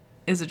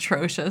is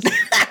atrocious.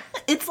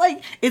 It's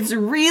like,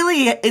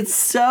 it's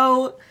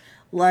so,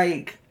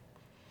 like...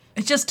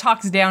 It just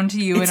talks down to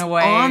you in a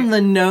way. on the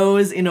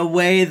nose in a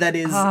way that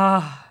is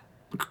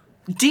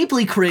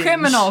deeply cringe.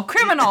 Criminal. Yeah,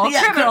 criminal.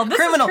 This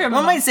criminal. is criminal.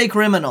 One might say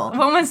criminal.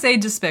 One would say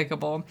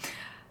despicable.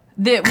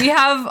 That we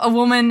have a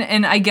woman,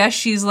 and I guess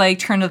she's like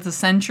turn of the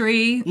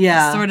century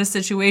sort of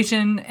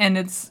situation,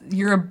 and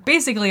you're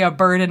basically a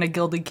bird in a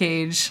gilded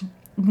cage.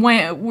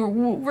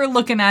 We're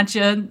looking at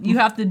you. You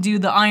have to do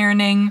the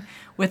ironing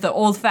with the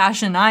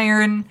old-fashioned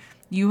iron.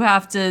 You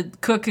have to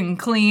cook and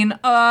clean.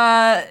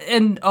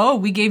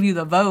 We gave you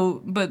the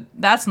vote, but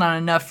that's not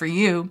enough for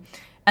you.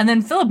 And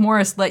then Philip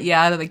Morris let you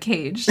out of the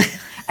cage.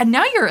 And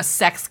now you're a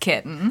sex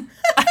kitten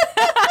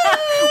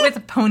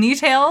with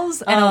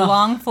ponytails and a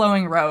long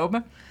flowing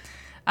robe.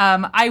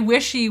 I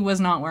wish he was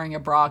not wearing a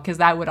bra, because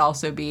that would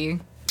also be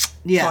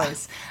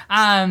choice.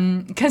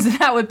 Because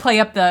that would play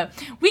up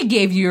we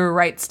gave you your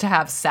rights to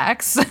have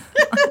sex.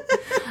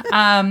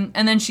 And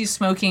then she's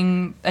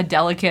smoking a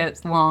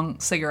delicate long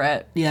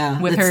cigarette.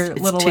 With her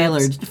little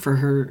tailored lips. for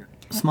her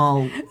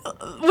small.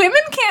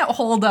 Women can't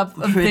hold up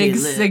a big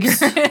lips.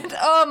 cigarette.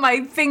 Oh,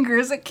 my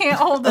fingers! It can't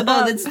hold it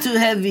up. Oh, that's too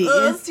heavy.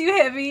 It's too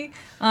heavy.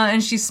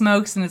 And she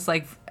smokes, and it's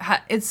like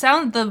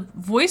the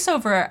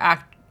voiceover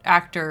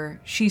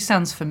actor, she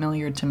sounds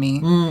familiar to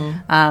me.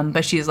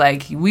 But she's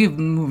like,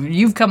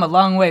 you've come a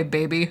long way,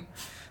 baby.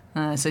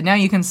 So now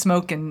you can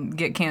smoke and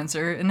get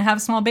cancer and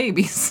have small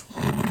babies.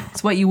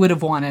 It's what you would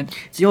have wanted.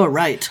 You're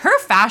right. Her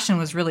fashion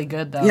was really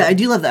good, though. Yeah, I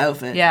do love the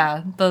outfit.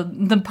 Yeah, the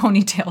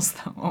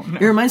ponytails, though. Oh, no.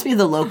 It reminds me of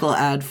the local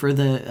ad for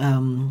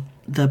the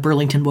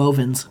Burlington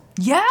Wovens.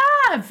 Yeah,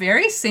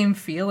 very same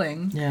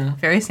feeling. Yeah.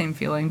 Very same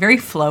feeling. Very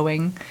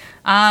flowing.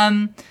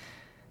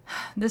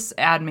 This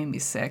ad made me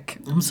sick.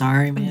 I'm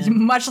sorry,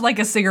 man. Much like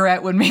a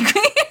cigarette would make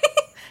me.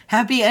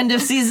 Happy end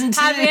of season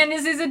 2. Happy end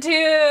of season 2.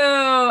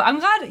 I'm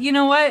glad, you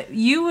know what?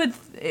 You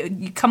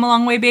come a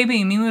long way,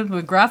 baby. Me with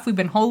McGruff, we've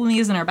been holding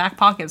these in our back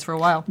pockets for a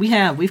while.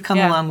 We've come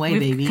a long way,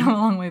 baby. We've come a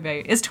long way,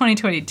 baby. It's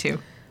 2022.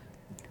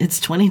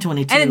 It's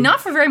 2022. And not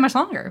for very much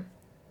longer,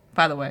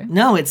 by the way.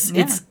 No, it's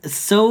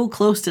so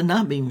close to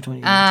not being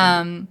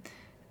 2022.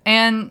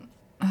 And...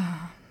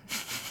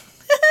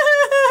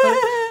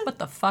 what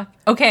the fuck?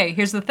 Okay,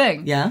 here's the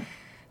thing. Yeah?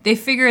 They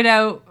figured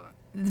out...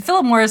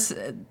 Philip Morris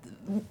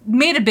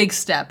made a big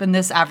step in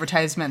this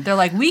advertisement. They're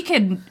like, we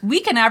can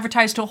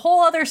advertise to a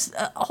whole other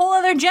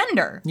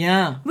gender.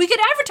 Yeah. We could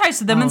advertise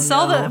to them and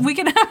sell we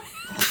can have...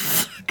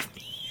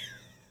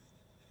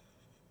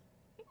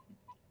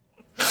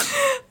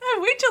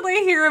 Wait till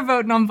they hear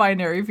about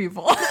non-binary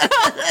people.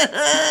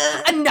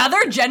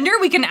 Another gender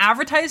we can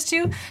advertise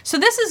to. So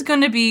this is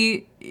going to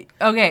be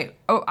okay.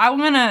 I'm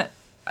gonna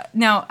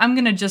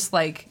just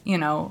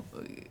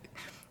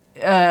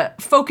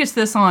focus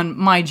this on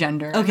my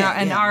gender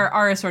and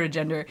our sort of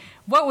gender.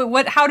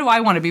 How do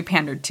I want to be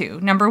pandered to?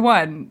 Number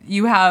one,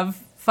 you have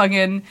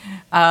fucking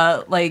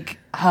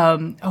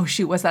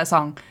what's that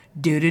song?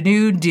 Do do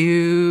do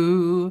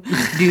do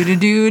do do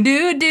do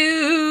do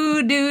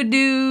do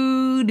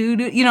do do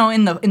do. You know,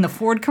 in the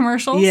Ford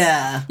commercials.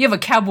 Yeah. You have a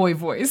cowboy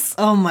voice.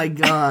 Oh my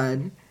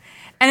god.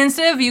 And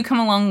instead of you come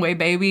a long way,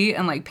 baby,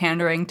 and like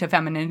pandering to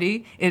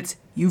femininity, it's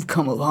you've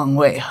come a long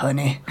way,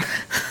 honey.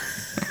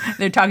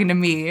 They're talking to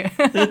me. And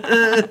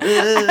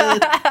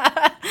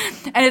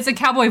it's a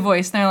cowboy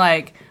voice, and they're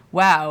like,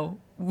 wow,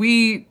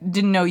 we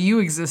didn't know you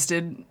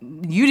existed.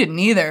 You didn't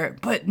either,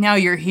 but now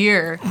you're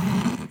here.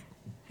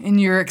 And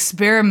you're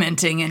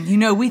experimenting, and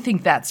we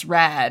think that's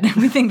rad.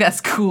 We think that's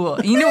cool.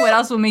 You know what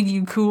else will make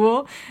you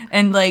cool?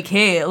 And like,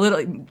 hey, a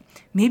little,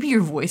 maybe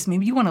your voice,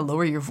 maybe you want to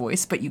lower your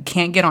voice, but you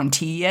can't get on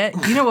T yet.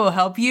 You know what will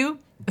help you?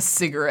 A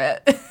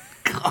cigarette.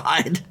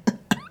 God.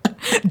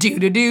 do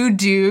do do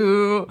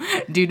do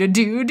do do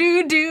do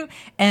do do,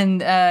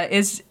 and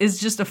it's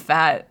just a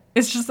fat.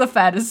 It's just the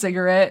fattest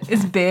cigarette.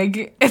 It's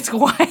big. It's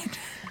white,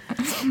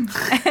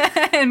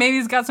 and maybe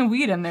it's got some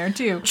weed in there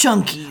too.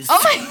 Chunkies. Oh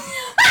my!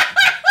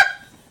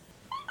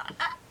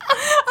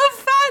 A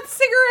fat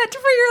cigarette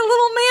for your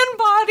little man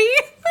body.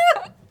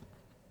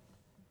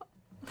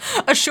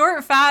 A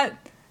short, fat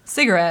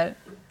cigarette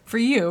for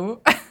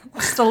you.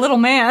 Just a little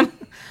man.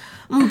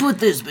 Put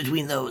this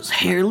between those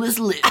hairless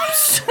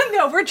lips.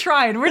 No, we're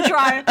trying. And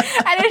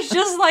it's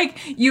just like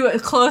you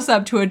close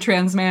up to a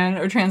trans man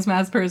or trans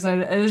mass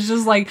person. And it's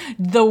just like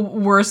the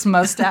worst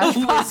mustache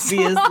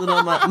possible. Wispiest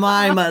little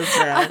my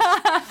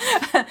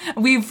mustache.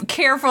 We've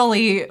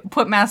carefully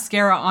put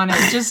mascara on it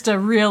just to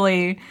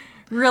really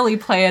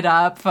play it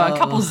up. A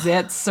couple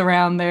zits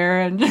around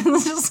there and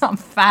just some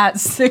fat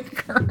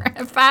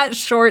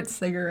short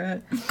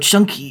cigarette.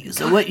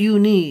 Chunkies are what you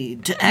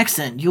need to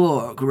accent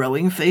your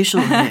growing facial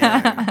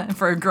hair.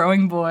 For a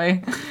growing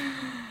boy.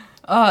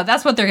 Oh,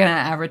 that's what they're going to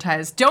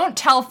advertise. Don't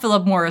tell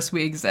Philip Morris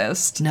we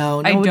exist.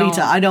 No,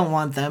 nobody I don't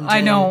want them to.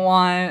 I don't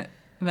want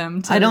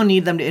them to. I don't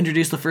need them to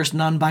introduce the first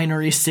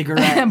non-binary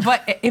cigarette.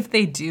 But if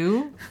they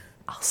do,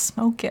 I'll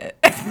smoke it.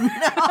 No,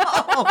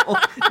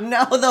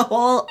 the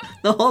whole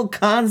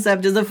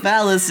concept is a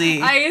fallacy.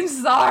 I am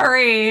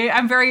sorry.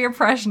 I'm very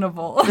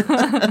impressionable.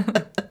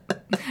 And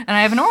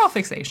I have an oral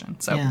fixation.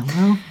 So Yeah,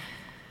 well,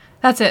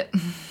 that's it.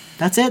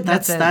 that's it.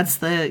 That's it. That's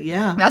the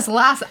That's the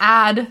last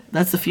ad.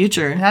 That's the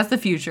future. That's the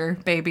future,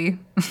 baby.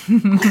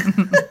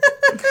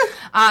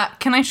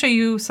 Can I show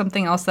you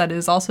something else that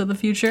is also the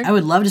future? I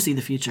would love to see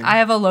the future. I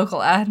have a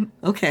local ad.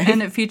 Okay.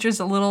 And it features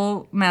a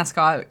little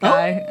mascot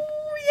guy.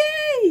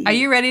 Oh, yay! Are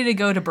you ready to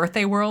go to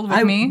Birthday World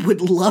with me? I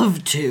would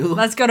love to.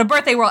 Let's go to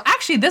Birthday World.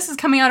 Actually, this is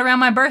coming out around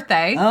my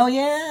birthday. Oh,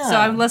 yeah.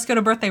 So let's go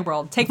to Birthday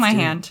World. Take my do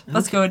it. hand.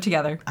 Let's go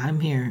together. I'm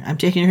here. I'm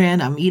taking your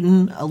hand. I'm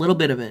eating a little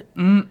bit of it.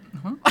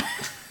 Mm-hmm.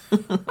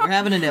 We're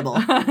having a nibble.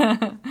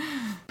 After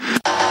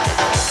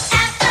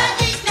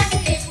these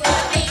messages,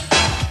 we'll be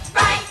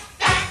right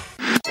back.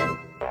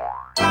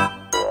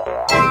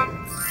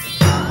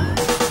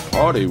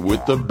 Party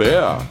with the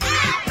bear.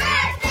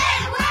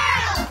 Birthday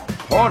World!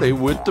 Party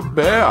with the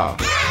bear.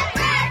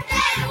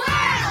 Birthday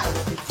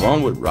World!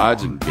 Fun with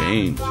rides and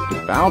games.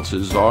 The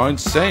bounces are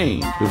insane.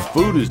 The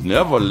food is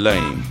never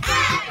lame.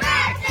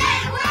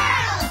 Birthday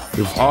World!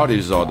 The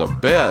parties are the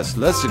best,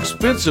 less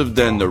expensive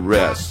than the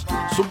rest.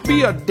 So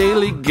be a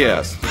daily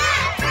guest.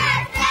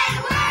 Birthday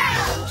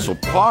World! So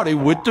party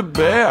with the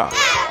bear.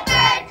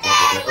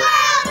 Birthday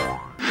World!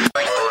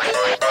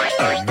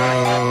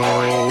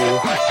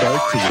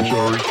 Back to the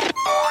jar.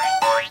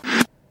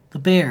 The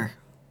bear.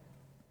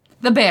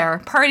 The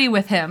bear. Party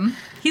with him.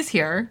 He's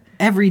here.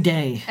 Every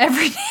day.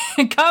 Every day.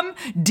 Come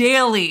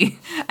daily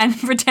and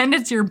pretend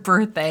it's your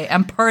birthday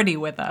and party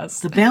with us.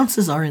 The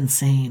bounces are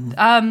insane.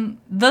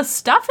 The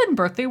stuff in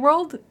Birthday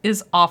World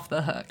is off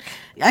the hook.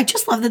 I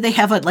just love that they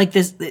have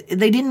this.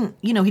 They didn't,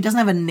 he doesn't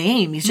have a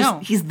name. He's just, No.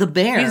 he's the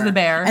bear. He's the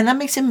bear. And that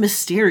makes him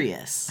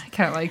mysterious. I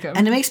kind of like him.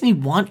 And it makes me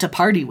want to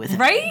party with him.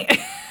 Right?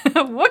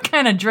 What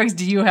kind of drugs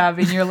do you have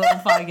in your little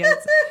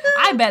pockets?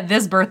 I bet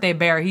this birthday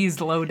bear,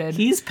 he's loaded.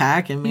 He's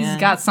packing, man. He's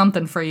got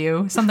something for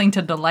you, something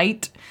to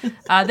delight.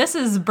 This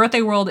is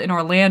Birthday World in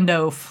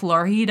Orlando,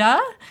 Florida.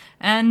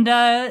 And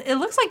it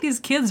looks like these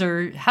kids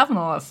are having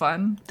a lot of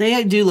fun.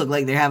 They do look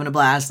like they're having a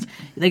blast.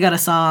 They got a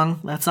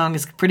song. That song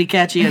is pretty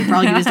catchy. I'd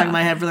probably be stuck in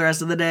my head for the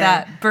rest of the day.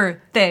 That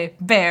birthday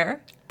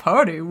bear,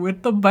 party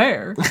with the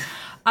bear.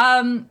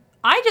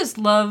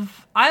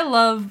 I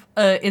love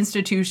an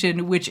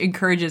institution which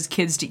encourages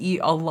kids to eat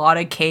a lot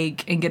of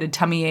cake and get a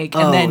tummy ache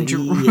and then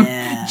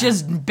yeah.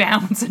 just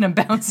bounce in a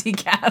bouncy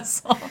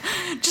castle.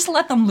 Just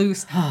let them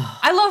loose.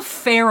 I love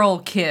feral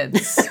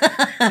kids,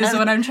 is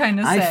what I'm trying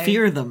to say. I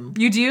fear them.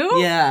 You do?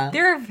 Yeah.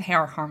 They're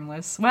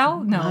harmless.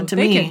 Well, no, Not to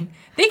they me.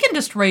 they can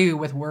destroy you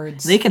with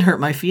words They can hurt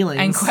my feelings.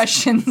 and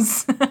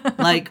questions.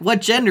 Like, what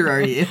gender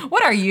are you?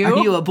 What are you?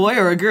 Are you a boy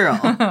or a girl?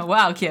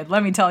 Wow, kid,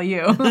 let me tell you.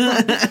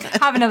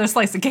 Have another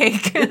slice of cake.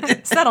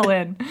 Settle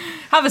in.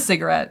 Have a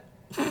cigarette.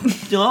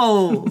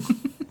 No.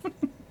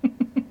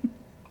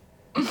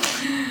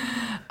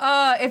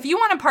 If you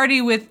want to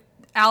party with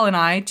Al and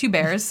I, two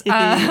bears,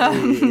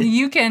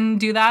 you can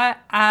do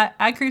that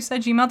at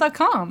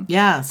cruise@gmail.com.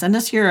 Yeah, send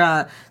us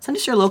your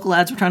local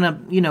ads. We're trying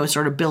to,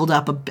 sort of build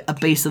up a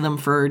base of them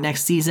for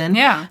next season.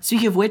 Yeah.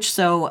 Speaking of which,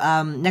 so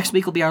next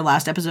week will be our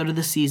last episode of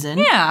the season.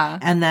 Yeah.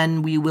 And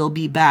then we will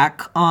be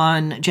back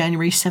on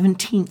January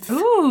 17th.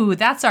 Ooh,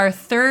 that's our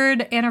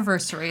third year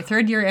anniversary.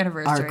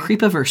 Our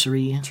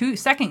creepiversary.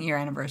 Second year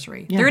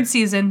anniversary. Yeah. Third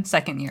season,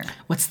 second year.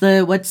 What's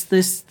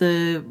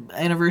the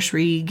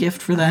anniversary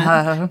gift for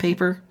that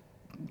paper?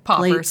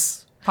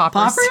 Poppers. Plates.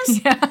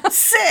 Poppers? Yeah.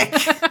 Sick.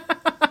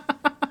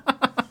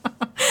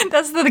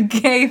 That's the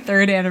gay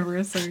third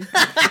anniversary.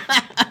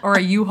 Or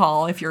a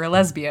U-Haul if you're a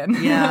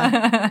lesbian.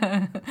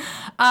 Yeah.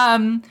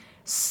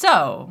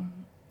 So,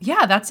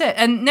 yeah, that's it.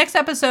 And next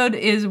episode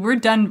we're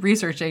done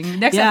researching.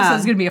 Next Yeah. episode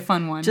is going to be a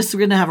fun one. Just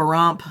we're gonna have a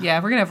romp. Yeah,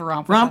 we're going to have a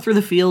romp. with Romp that. through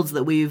the fields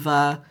that we've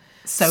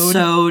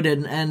Sowed.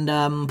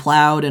 and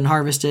plowed and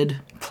harvested.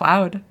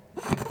 Plowed.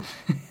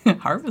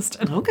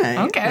 Harvested. Okay.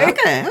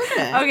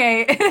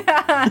 Okay.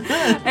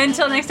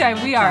 Until next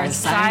time, we are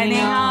signing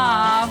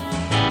off.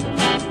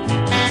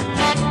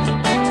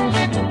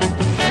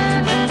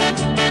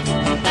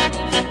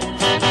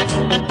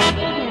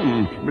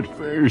 But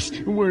first,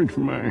 a word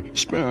from our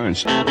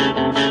sponsor.